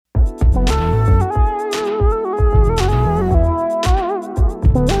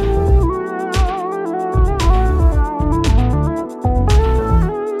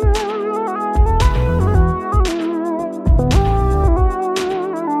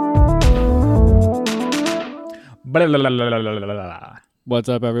What's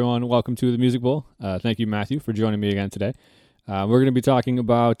up, everyone? Welcome to the Music Bowl. Thank you, Matthew, for joining me again today. We're going to be talking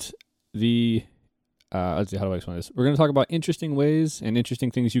about let's see, how do I explain this? We're going to talk about interesting ways and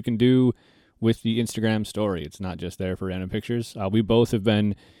interesting things you can do with the Instagram story. It's not just there for random pictures. We both have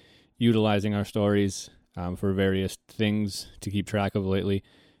been utilizing our stories for various things to keep track of lately.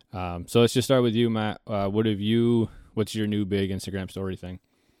 So let's just start with you, Matt. What's your new big Instagram story thing?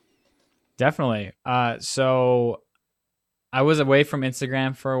 Definitely. So I was away from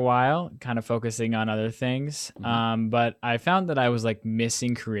Instagram for a while, kind of focusing on other things. But I found that I was like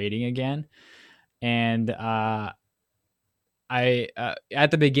missing creating again. And I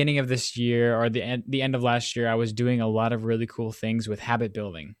at the beginning of this year or the end of last year, I was doing a lot of really cool things with habit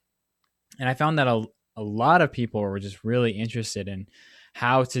building. And I found that a lot of people were just really interested in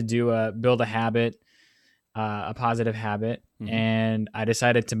how to build a habit, a positive habit. And I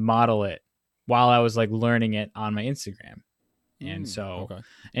decided to model it while I was like learning it on my Instagram. And so,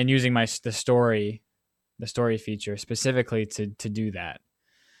 and using the story feature specifically to do that.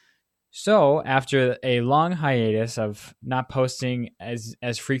 So after a long hiatus of not posting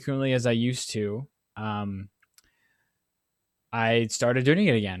as frequently as I used to, I started doing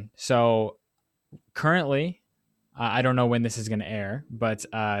it again. So currently, I don't know when this is going to air, but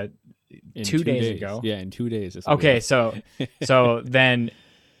In 2 days ago. Yeah, in 2 days. Okay, so then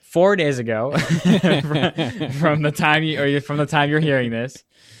 4 days ago, from the time you're hearing this,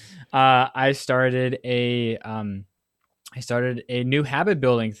 I started a new habit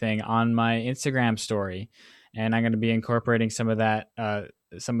building thing on my Instagram story, and I'm going to be incorporating some of that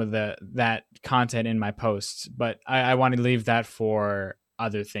content in my posts. But I want to leave that for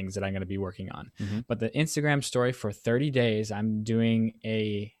other things that I'm going to be working on. But the Instagram story for 30 days, I'm doing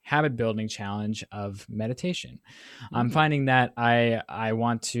a habit building challenge of meditation. I'm finding that I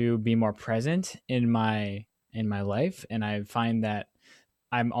want to be more present in my life, and I find that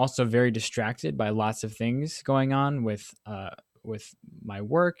I'm also very distracted by lots of things going on with my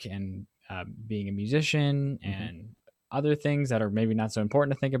work and being a musician and other things that are maybe not so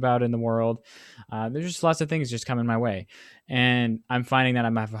important to think about in the world. There's just lots of things just coming my way. And I'm finding that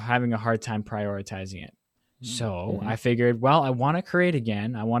I'm having a hard time prioritizing it. So I figured, well, I want to create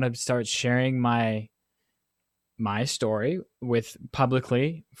again. I want to start sharing my story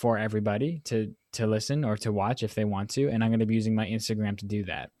publicly for everybody to listen or to watch if they want to. And I'm going to be using my Instagram to do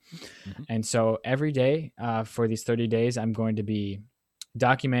that. And so every day for these 30 days, I'm going to be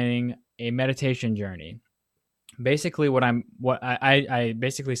documenting a meditation journey. Basically I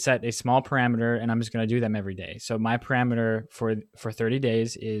basically set a small parameter, and I'm just going to do them every day. So my parameter for 30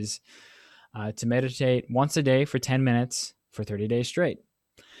 days is to meditate once a day for 10 minutes for 30 days straight.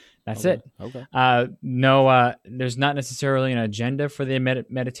 That's it. Okay. No, there's not necessarily an agenda for the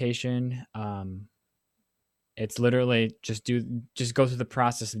meditation. It's literally just go through the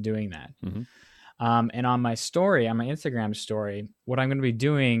process of doing that. And on my Instagram story, what I'm going to be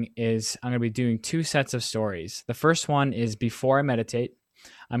doing is I'm going to be doing 2 sets of stories. The first one is before I meditate.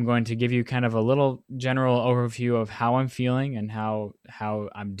 I'm going to give you kind of a little general overview of how I'm feeling and how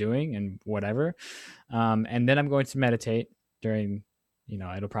I'm doing and whatever. And then I'm going to meditate during,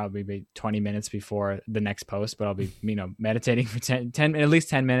 it'll probably be 20 minutes before the next post, but I'll be, meditating for 10 at least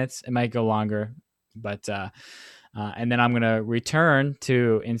 10 minutes. It might go longer, but, and then I'm going to return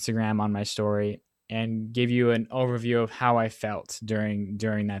to Instagram on my story and give you an overview of how I felt during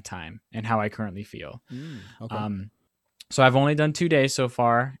that time and how I currently feel. So I've only done 2 days so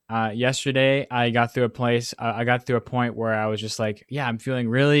far. Yesterday I got through a point where I was just like, yeah, I'm just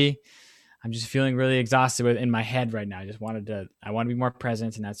feeling really exhausted in my head right now. I want to be more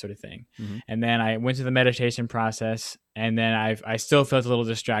present and that sort of thing. And then I went through the meditation process, and then I still felt a little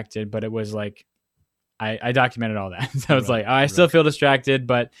distracted, but it was like, I documented all that. So it's like, I still feel distracted,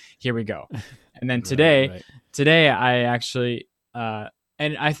 but here we go. And then today I actually,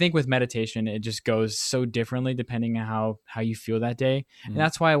 and I think with meditation, it just goes so differently depending on how you feel that day. And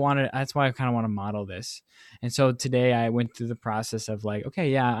that's why I kind of want to model this. And so today I went through the process of like,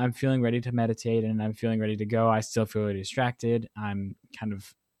 okay, yeah, I'm feeling ready to meditate and I'm feeling ready to go. I still feel really distracted. I'm kind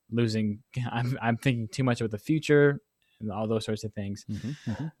of I'm thinking too much about the future and all those sorts of things.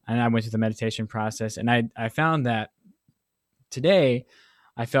 And I went through the meditation process, and I found that today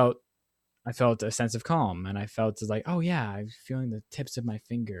I felt a sense of calm, and I felt like, oh yeah, I'm feeling the tips of my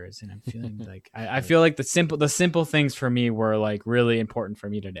fingers, and I'm feeling like I feel like the simple things for me were like really important for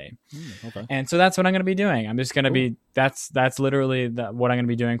me today. And so that's what I'm going to be doing. I'm just going to be that's literally what I'm going to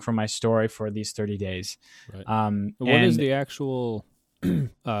be doing for my story for these 30 days. What is the actual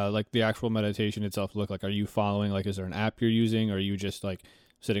like the actual meditation itself look like? Are you following, like, is there an app you're using, or are you just like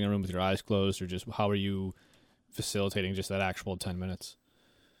sitting in a room with your eyes closed, or just how are you facilitating just that actual 10 minutes?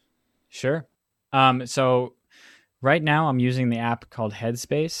 Sure. So right now I'm using the app called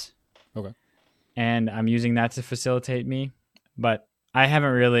Headspace. Okay. And I'm using that to facilitate me, but I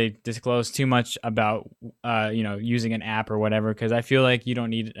haven't really disclosed too much about, using an app or whatever, because I feel like you don't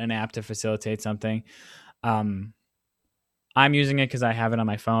need an app to facilitate something. I'm using it because I have it on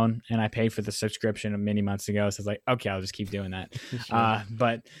my phone and I paid for the subscription many months ago. So it's like, okay, I'll just keep doing that. Sure.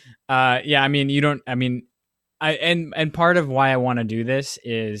 And part of why I want to do this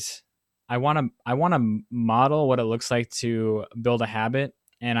is I want to model what it looks like to build a habit.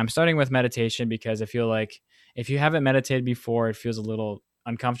 And I'm starting with meditation because I feel like if you haven't meditated before, it feels a little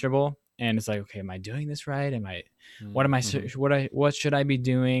uncomfortable. And it's like, okay, am I doing this right? What should I be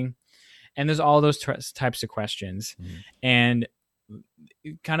doing? And there's all those types of questions. Mm-hmm. And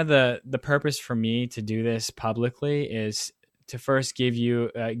kind of the purpose for me to do this publicly is to first give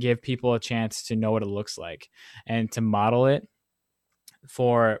people a chance to know what it looks like and to model it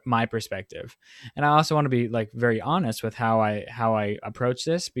for my perspective. And I also want to be like very honest with how I approach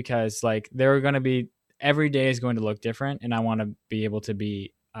this, because like every day is going to look different, and I want to be able to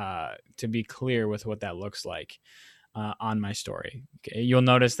be clear with what that looks like on my story. Okay. You'll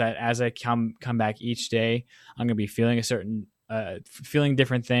notice that as I come back each day, I'm going to be feeling a certain feeling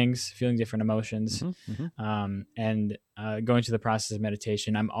different things, feeling different emotions. And going through the process of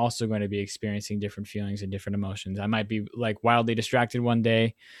meditation, I'm also going to be experiencing different feelings and different emotions. I might be like wildly distracted one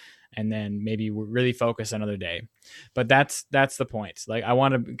day and then maybe really focus another day. But that's the point. Like I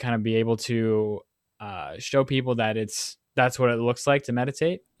want to kind of be able to show people that that's what it looks like to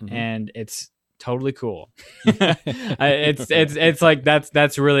meditate, and it's totally cool. It's like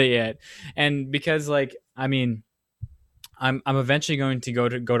that's really it. And because like, I mean, I'm eventually going to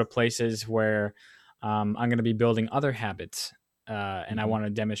go to places where I'm going to be building other habits, and I want to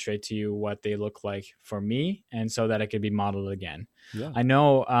demonstrate to you what they look like for me, and so that it could be modeled again. Yeah. I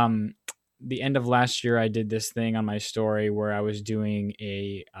know the end of last year I did this thing on my story where I was doing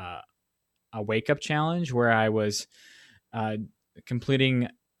a wake up challenge where I was completing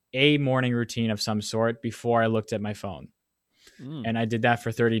a morning routine of some sort before I looked at my phone. And I did that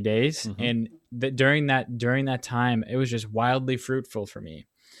for 30 days. And during that time, it was just wildly fruitful for me.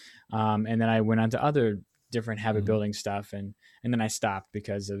 And then I went on to other different habit building stuff. And then I stopped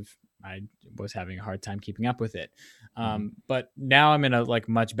because I was having a hard time keeping up with it. But now I'm in a like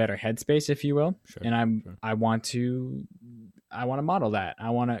much better headspace, if you will. Sure, and I want to model that. I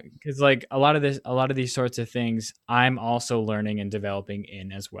want to, because like a lot of these sorts of things, I'm also learning and developing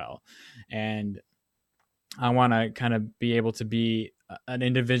in as well. And I want to kind of be able to be an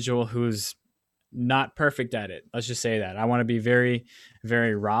individual who's not perfect at it. Let's just say that. I want to be very,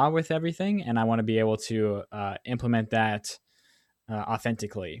 very raw with everything, and I want to be able to implement that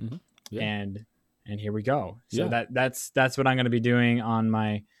authentically. Yeah. And here we go. So that's what I'm going to be doing on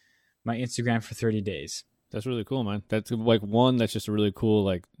my Instagram for 30 days. That's really cool, man. That's like that's just a really cool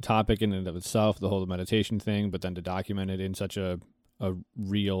like topic in and of itself, the whole meditation thing, but then to document it in such a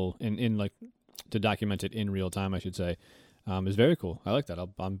real in like to document it in real time, I should say, is very cool. I like that.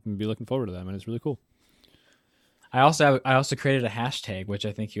 I'm going to be looking forward to that, man. It's really cool. I also created a hashtag, which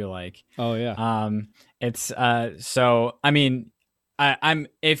I think you like. Oh yeah. It's so I mean, I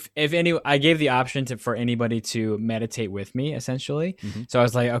gave the option for anybody to meditate with me, essentially. So I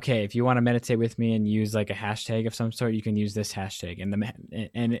was like, okay, if you want to meditate with me and use like a hashtag of some sort, you can use this hashtag, and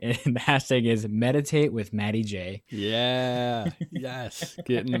the hashtag is meditate with Matty J. Yeah, yes,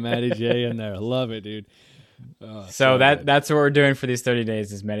 getting the Matty J in there. I love it, dude. Oh, so that's what we're doing for these 30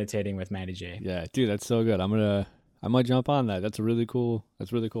 days is meditating with Matty J. Yeah, dude, that's so good. I might jump on that. That's really cool.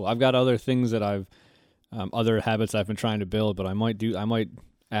 I've got other things that other habits I've been trying to build, but I might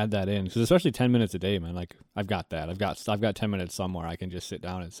add that in, because especially 10 minutes a day, man. Like I've got that. I've got 10 minutes somewhere I can just sit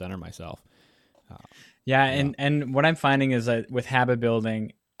down and center myself. And what I'm finding is that with habit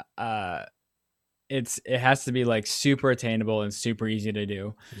building, it has to be like super attainable and super easy to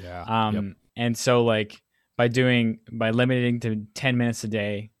do. Yeah. And so like by limiting to 10 minutes a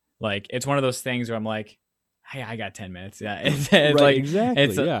day, like it's one of those things where I'm like, hey, I got 10 minutes. Yeah. It's right, like,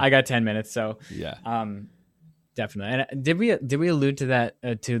 exactly. I got 10 minutes. So yeah. Definitely. And did we allude to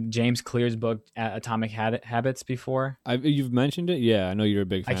that, to James Clear's book, Atomic Habits before? You've mentioned it. Yeah. I know you're a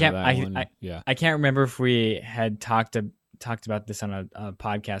big fan of that one. I can't remember if we had talked about this on a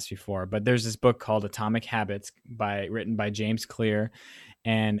podcast before, but there's this book called Atomic Habits written by James Clear.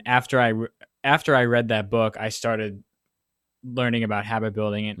 And after I read that book, I started learning about habit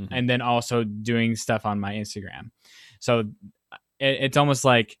building and then also doing stuff on my Instagram. So it's almost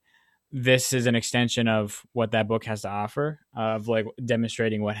like this is an extension of what that book has to offer, of like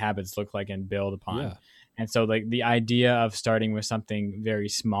demonstrating what habits look like and build upon. And so like the idea of starting with something very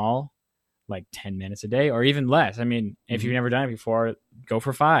small, like 10 minutes a day or even less. I mean, if you've never done it before, go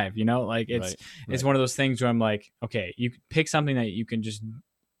for 5, like it's one of those things where I'm like, okay, you pick something that you can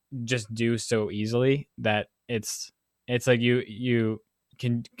just do so easily that it's like you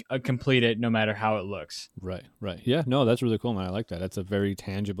can complete it no matter how it looks. Right. Yeah, no, that's really cool, man. I like that. That's a very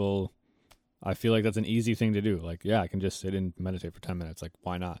tangible, I feel like that's an easy thing to do. Like, yeah, I can just sit and meditate for 10 minutes. Like,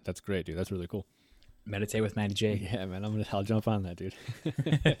 why not? That's great, dude. That's really cool. Meditate with Matty J. Yeah, man, I'll jump on that, dude.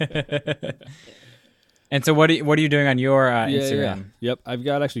 And so what are you doing on your Instagram? Yeah. Yep, I've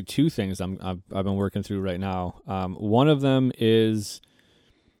got actually 2 things I've been working through right now. One of them is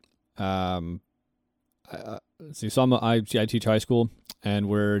let's see, so I teach high school, and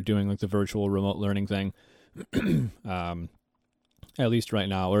we're doing like the virtual remote learning thing. At least right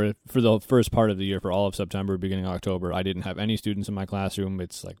now, or for the first part of the year, for all of September, beginning of October, I didn't have any students in my classroom.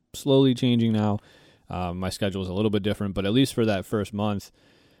 It's like slowly changing now. My schedule is a little bit different, but at least for that first month,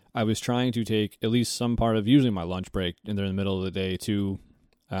 I was trying to take at least some part of usually my lunch break in the middle of the day to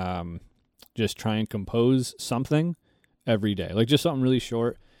just try and compose something every day, like just something really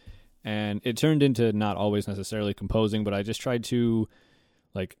short. And it turned into not always necessarily composing, but I just tried to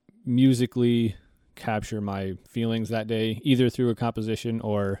like musically capture my feelings that day, either through a composition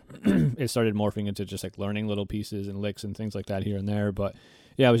or it started morphing into just like learning little pieces and licks and things like that here and there. But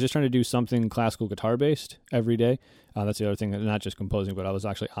yeah, I was just trying to do something classical guitar based every day. That's the other thing, not just composing, but I was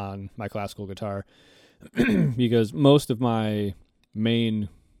actually on my classical guitar because most of my main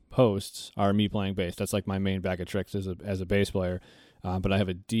posts are me playing bass. That's like my main bag of tricks as a bass player. But I have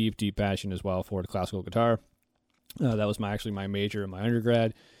a deep, deep passion as well for the classical guitar. That was my major in my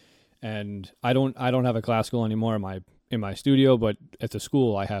undergrad. And I don't have a classical anymore in my studio, but at the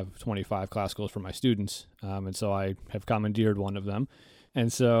school I have 25 classicals for my students, and so I have commandeered one of them.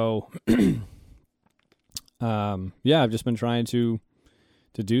 And so, yeah, I've just been trying to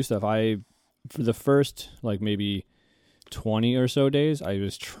do stuff. For the first like maybe 20 or so days, I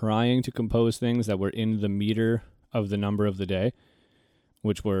was trying to compose things that were in the meter of the number of the day,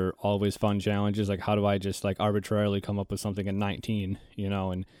 which were always fun challenges. Like, how do I just like arbitrarily come up with something in 19,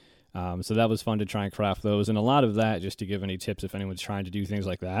 and so that was fun to try and craft those. And a lot of that, just to give any tips if anyone's trying to do things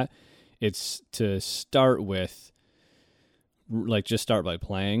like that, it's to start with, like, just start by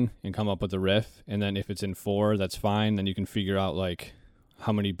playing and come up with a riff. And then if it's in 4, that's fine. Then you can figure out, like,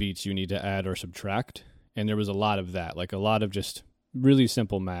 how many beats you need to add or subtract. And there was a lot of that, like a lot of just really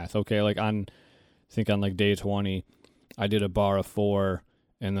simple math. Okay, like on like day 20, I did a bar of 4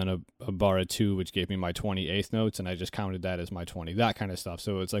 and then a bar of 2, which gave me my 20 eighth notes, and I just counted that as my 20, that kind of stuff.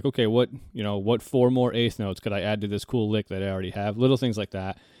 So it's like, okay, what 4 more eighth notes could I add to this cool lick that I already have? Little things like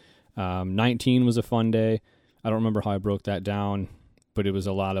that. 19 was a fun day. I don't remember how I broke that down, but it was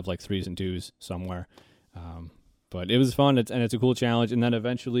a lot of like 3s and 2s somewhere. But it was fun, and it's a cool challenge. And then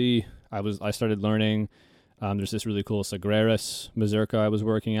eventually I started learning. There's this really cool Sagreras mazurka I was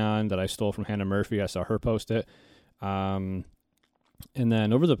working on that I stole from Hannah Murphy. I saw her post it. And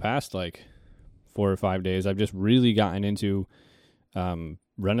then over the past like 4 or 5 days, I've just really gotten into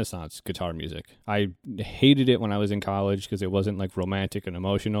Renaissance guitar music. I hated it when I was in college because it wasn't like romantic and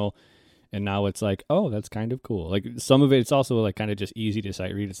emotional. And now it's like, oh, that's kind of cool. Like some of it's also like kind of just easy to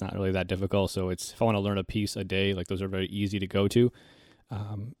sight read. It's not really that difficult. So if I want to learn a piece a day, like those are very easy to go to,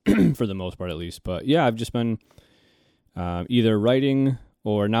 for the most part at least. But yeah, I've just been either writing,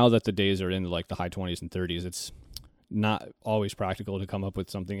 or now that the days are in like the high 20s and 30s, it's not always practical to come up with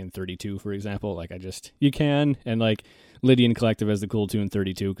something in 32, for example. Like you can, and like Lydian Collective has the cool tune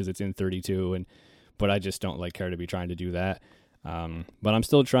 32 because it's in 32, but I just don't like care to be trying to do that. But I'm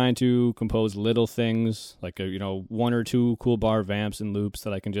still trying to compose little things like 1 or 2 cool bar vamps and loops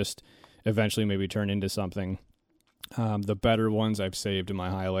that I can just eventually maybe turn into something. The better ones I've saved in my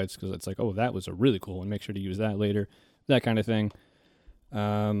highlights because it's like, oh, that was a really cool one. Make sure to use that later, that kind of thing.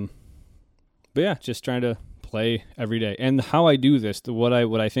 But yeah, just trying to play every day. And how I do this, what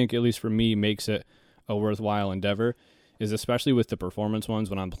I think, at least for me, makes it a worthwhile endeavor is, especially with the performance ones,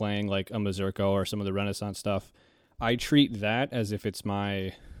 when I'm playing like a mazurka or some of the Renaissance stuff, I treat that as if it's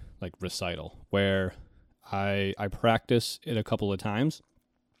my like recital, where I practice it a couple of times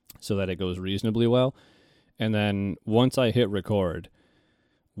so that it goes reasonably well. And then once I hit record,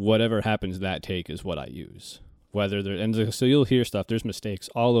 whatever happens that take is what I use. So you'll hear stuff, there's mistakes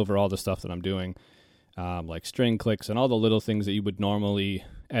all over all the stuff that I'm doing. Like string clicks and all the little things that you would normally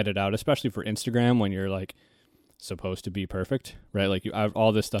edit out, especially for Instagram when you're like supposed to be perfect, right? Like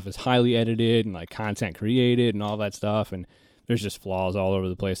all this stuff is highly edited and like content created and all that stuff, and there's just flaws all over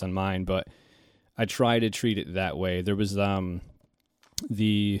the place on mine. But I try to treat it that way. There was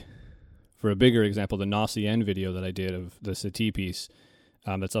the for a bigger example, the Nausian video that I did of the Satie piece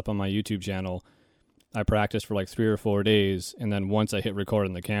that's up on my YouTube channel, I practiced for like 3 or 4 days, and then once I hit record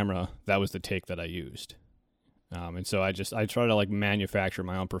on the camera, that was the take that I used. And so I try to like manufacture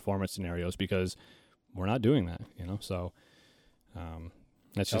my own performance scenarios because we're not doing that, So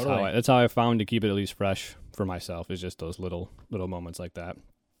that's just Totally. how I found to keep it at least fresh for myself, is just those little moments like that.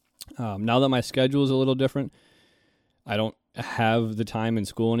 Now that my schedule is a little different, I don't have the time in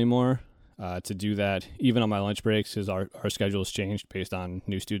school anymore to do that, even on my lunch breaks, because our schedule has changed based on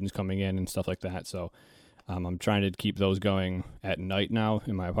new students coming in and stuff like that. So I'm trying to keep those going at night now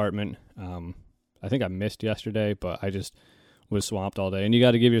in my apartment. I think I missed yesterday, but I just was swamped all day. And you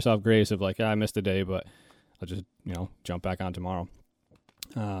got to give yourself grace of like, I missed a day, but I'll just, jump back on tomorrow.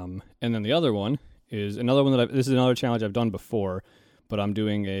 And then the other one is another one this is another challenge I've done before, but I'm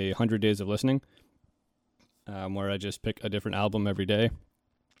doing 100 days of listening, where I just pick a different album every day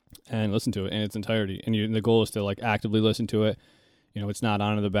and listen to it in its entirety. And the goal is to like actively listen to it. It's not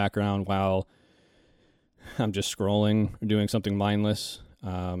on in the background while I'm just scrolling or doing something mindless.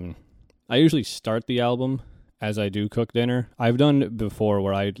 I usually start the album as I do cook dinner. I've done it before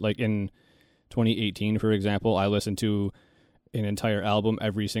where I, like in 2018, for example, I listened to an entire album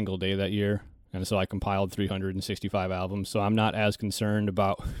every single day that year. And so I compiled 365 albums. So I'm not as concerned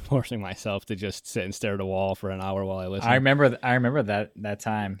about forcing myself to just sit and stare at a wall for an hour while I listen. I remember that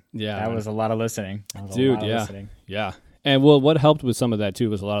time. Yeah. That was a lot of listening. Dude, yeah. Yeah. And well, what helped with some of that too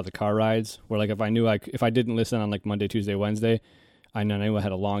was a lot of the car rides where like if I didn't listen on like Monday, Tuesday, Wednesday, I knew I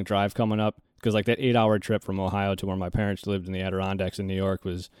had a long drive coming up, because like that 8-hour trip from Ohio to where my parents lived in the Adirondacks in New York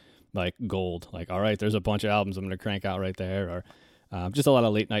was like gold. Like, all right, there's a bunch of albums I'm going to crank out right there. Or just a lot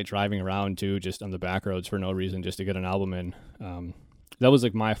of late night driving around too, just on the back roads for no reason, just to get an album in. That was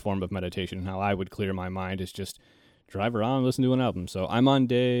like my form of meditation. How I would clear my mind is just drive around and listen to an album. So I'm on I'm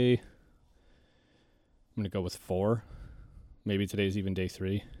going to go with 4. Maybe today's even day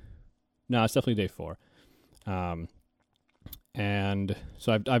 3. No, it's definitely day 4. And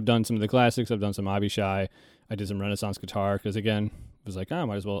so I've done some of the classics. I've done some Abishai. I did some Renaissance guitar because, again, I was like, I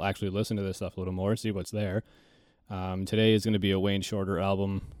might as well actually listen to this stuff a little more, see what's there. Today is going to be a Wayne Shorter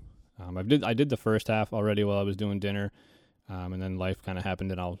album. I did the first half already while I was doing dinner, and then life kind of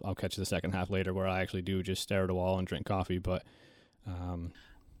happened, and I'll catch the second half later where I actually do just stare at a wall and drink coffee. But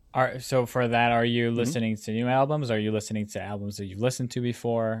so for that, are you listening to new albums? Or are you listening to albums that you've listened to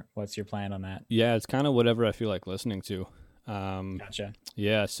before? What's your plan on that? Yeah, it's kind of whatever I feel like listening to. Gotcha.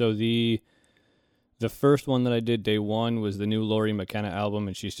 Yeah, so the first one that I did, day 1, was the new Lori McKenna album,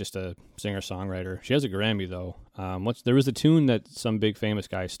 and she's just a singer-songwriter. She has a Grammy, though. There was a tune that some big famous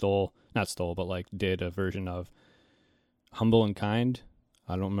guy did a version of, Humble and Kind.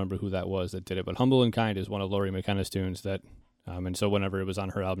 I don't remember who that was that did it, but Humble and Kind is one of Lori McKenna's tunes that, and so whenever it was on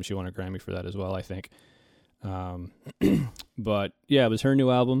her album, she won a Grammy for that as well, I think. But yeah, it was her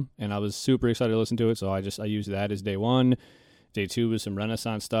new album, and I was super excited to listen to it, so I used that as day 1. Day 2 was some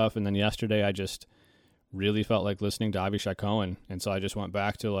Renaissance stuff, and then yesterday I just really felt like listening to Avishai Cohen, and so I just went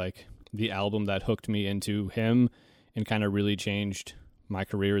back to like the album that hooked me into him and kind of really changed my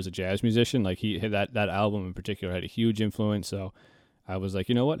career as a jazz musician. Like that album in particular had a huge influence, so I was like,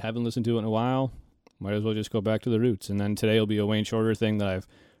 you know what, haven't listened to it in a while, might as well just go back to the roots. And then today will be a Wayne Shorter thing that I've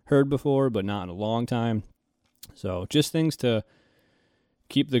heard before but not in a long time. So just things to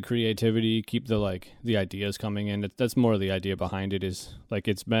keep the creativity, keep the ideas coming in. That's more of the idea behind it, is like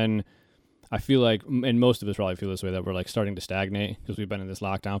it's been, I feel like, and most of us probably feel this way, that we're like starting to stagnate because we've been in this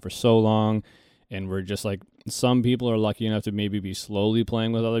lockdown for so long, and we're just like, some people are lucky enough to maybe be slowly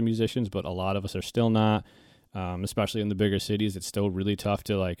playing with other musicians, but a lot of us are still not, especially in the bigger cities. It's still really tough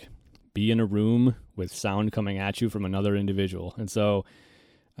to like be in a room with sound coming at you from another individual. And so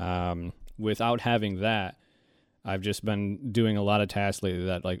without having that, I've just been doing a lot of tasks lately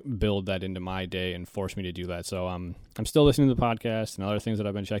that like build that into my day and force me to do that. So I'm still listening to the podcast and other things that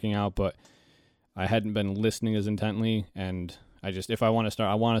I've been checking out, but I hadn't been listening as intently. And I want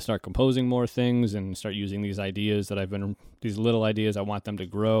to start composing more things and start using these ideas that these little ideas. I want them to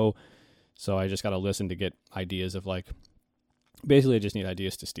grow. So I just got to listen to get ideas of like, basically I just need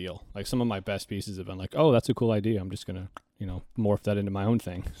ideas to steal. Like some of my best pieces have been like, oh, that's a cool idea. I'm just going to, morph that into my own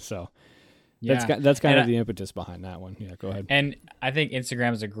thing. So yeah, that's kind of the impetus behind that one. Yeah, go ahead. And I think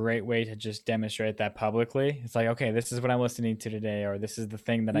Instagram is a great way to just demonstrate that publicly. It's like, okay, this is what I'm listening to today, or this is the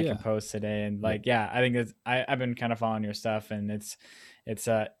thing that I can post today. And like, I think I've been kind of following your stuff, and it's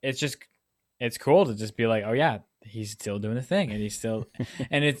cool to just be like, oh yeah, he's still doing the thing, and he's still,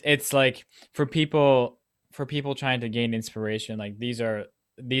 and it's like for people trying to gain inspiration, like these are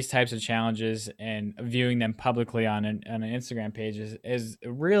these types of challenges and viewing them publicly on an Instagram page is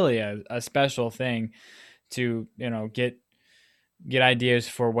really a special thing to, get ideas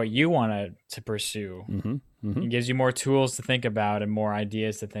for what you want to pursue. Mm-hmm. Mm-hmm. It gives you more tools to think about and more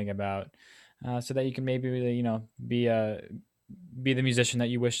ideas to think about, so that you can maybe really, be the musician that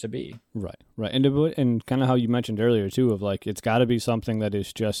you wish to be. Right. And kind of how you mentioned earlier too, of like, it's got to be something that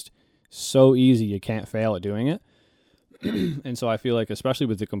is just so easy you can't fail at doing it. And so I feel like, especially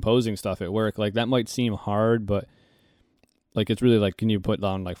with the composing stuff at work, like that might seem hard, but like it's really like, can you put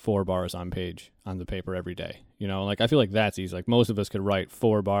down like 4 bars on the paper every day? Like I feel like that's easy. Like most of us could write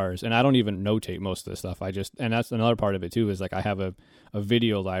 4 bars, and I don't even notate most of this stuff. And that's another part of it too, is like I have a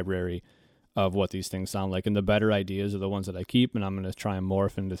video library of what these things sound like, and the better ideas are the ones that I keep, and I'm going to try and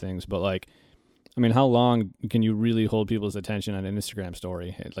morph into things. But like, I mean, how long can you really hold people's attention on an Instagram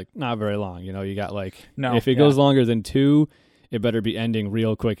story? It's like not very long. You got like, if it goes longer than 2, it better be ending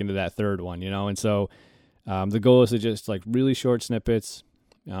real quick into that third one, And so the goal is to just like really short snippets,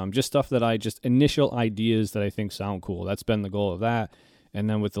 just stuff that initial ideas that I think sound cool. That's been the goal of that. And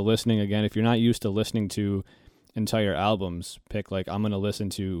then with the listening, again, if you're not used to listening to entire albums, pick like, I'm going to listen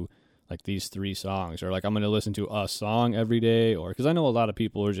to like these 3 songs, or like I'm going to listen to a song every day, or because I know a lot of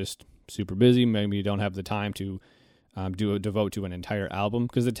people are just super busy. Maybe you don't have the time to devote to an entire album,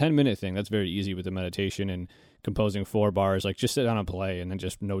 because the 10-minute thing, that's very easy with the meditation and composing 4 bars. Like just sit down and play and then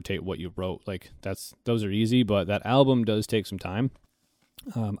just notate what you wrote. Like those are easy, but that album does take some time.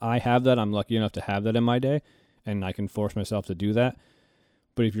 I have that. I'm lucky enough to have that in my day, and I can force myself to do that.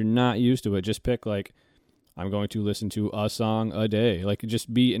 But if you're not used to it, just pick like, I'm going to listen to a song a day. Like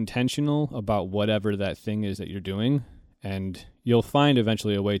just be intentional about whatever that thing is that you're doing, and you'll find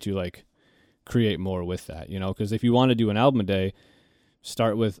eventually a way to like create more with that, because if you want to do an album a day,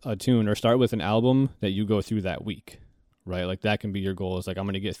 start with a tune or start with an album that you go through that week, right? Like that can be your goal. Is like, I'm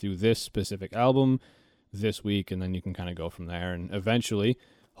going to get through this specific album this week, and then you can kind of go from there. And eventually,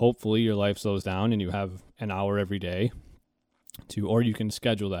 hopefully your life slows down and you have an hour every day or you can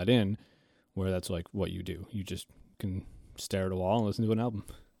schedule that in where that's like what you do. You just can stare at a wall and listen to an album.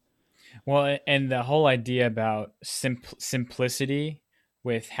 Well, and the whole idea about simplicity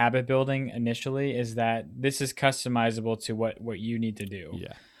with habit building initially is that this is customizable to what you need to do.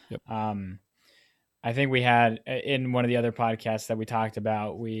 Yeah. Yep. I think we had in one of the other podcasts that we talked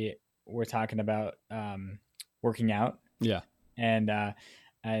about, we were talking about working out. Yeah. And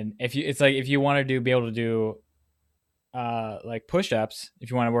if you want to be able to do like push-ups, if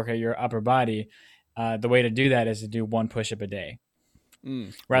you want to work at your upper body, the way to do that is to do 1 push-up a day.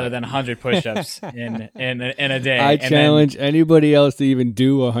 Rather than 100 push-ups in a day. I challenge anybody else to even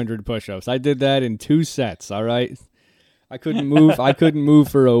do 100 push-ups. I did that in 2 sets. All right. I couldn't move. I couldn't move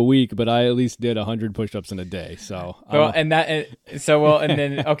for a week, but I at least did 100 push-ups in a day. So let's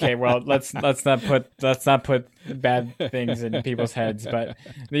not put bad things in people's heads. But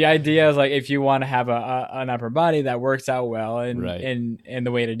the idea is like, if you want to have an upper body that works out well, and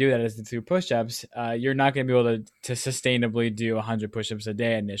the way to do that is to do push-ups, you're not going to be able to sustainably do 100 push-ups a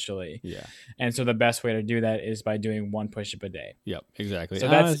day initially. Yeah. And so the best way to do that is by doing 1 push-up a day. Yep, exactly. So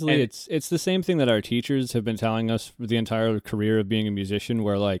honestly, it's the same thing that our teachers have been telling us for the entire career of being a musician,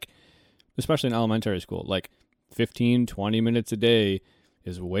 where like, especially in elementary school, like 15-20 minutes a day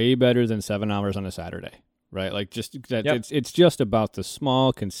is way better than 7 hours on a Saturday, right? Like just that. Yep. It's just about the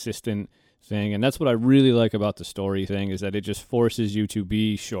small consistent thing, and that's what I really like about the story thing, is that it just forces you to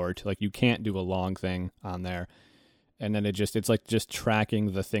be short. Like you can't do a long thing on there, and then it's like just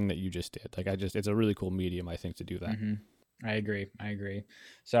tracking the thing that you just did. Like it's a really cool medium, I think, to do that. Mm-hmm. I agree.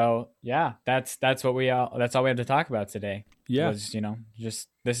 So yeah, that's all we have to talk about today. Yeah. Was, just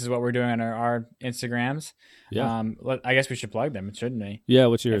this is what we're doing on our Instagrams. Yeah. I guess we should plug them, shouldn't we? Yeah.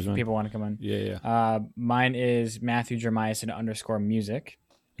 What's yours, man? People want to come on. Yeah. Mine is Matthew Jeremiason _music.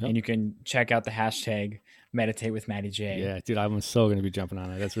 Yep. And you can check out the hashtag Meditate with Matty J. Yeah, dude, I'm so going to be jumping on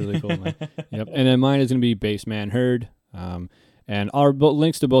it. That's really cool, man. Yep. And then mine is going to be Bassman Heard. And our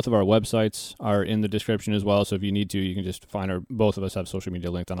links to both of our websites are in the description as well. So if you need to, you can just find both of us have social media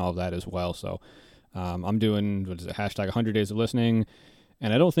linked on all of that as well. So I'm doing, hashtag 100 days of listening.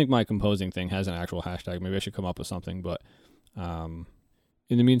 And I don't think my composing thing has an actual hashtag. Maybe I should come up with something. But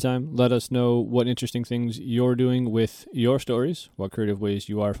in the meantime, let us know what interesting things you're doing with your stories, what creative ways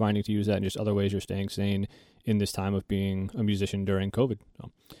you are finding to use that, and just other ways you're staying sane in this time of being a musician during COVID.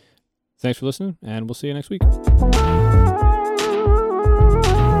 So, thanks for listening, and we'll see you next week.